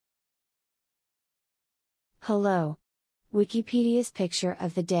Hello. Wikipedia's picture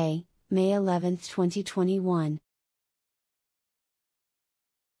of the day, May 11, 2021.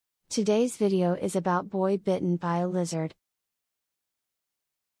 Today's video is about Boy Bitten by a Lizard.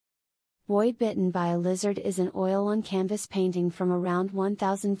 Boy Bitten by a Lizard is an oil-on-canvas painting from around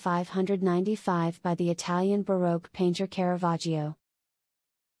 1595 by the Italian Baroque painter Caravaggio.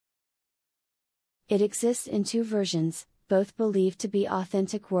 It exists in two versions, both believed to be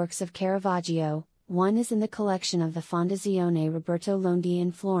authentic works of Caravaggio. One is in the collection of the Fondazione Roberto Longhi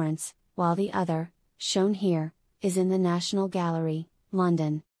in Florence, while the other, shown here, is in the National Gallery,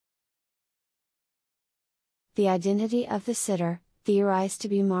 London. The identity of the sitter, theorized to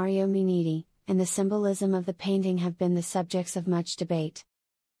be Mario Minniti, and the symbolism of the painting have been the subjects of much debate.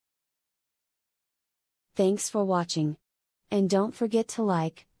 Thanks for watching. And don't forget to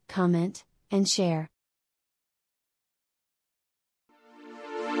like, comment, and share.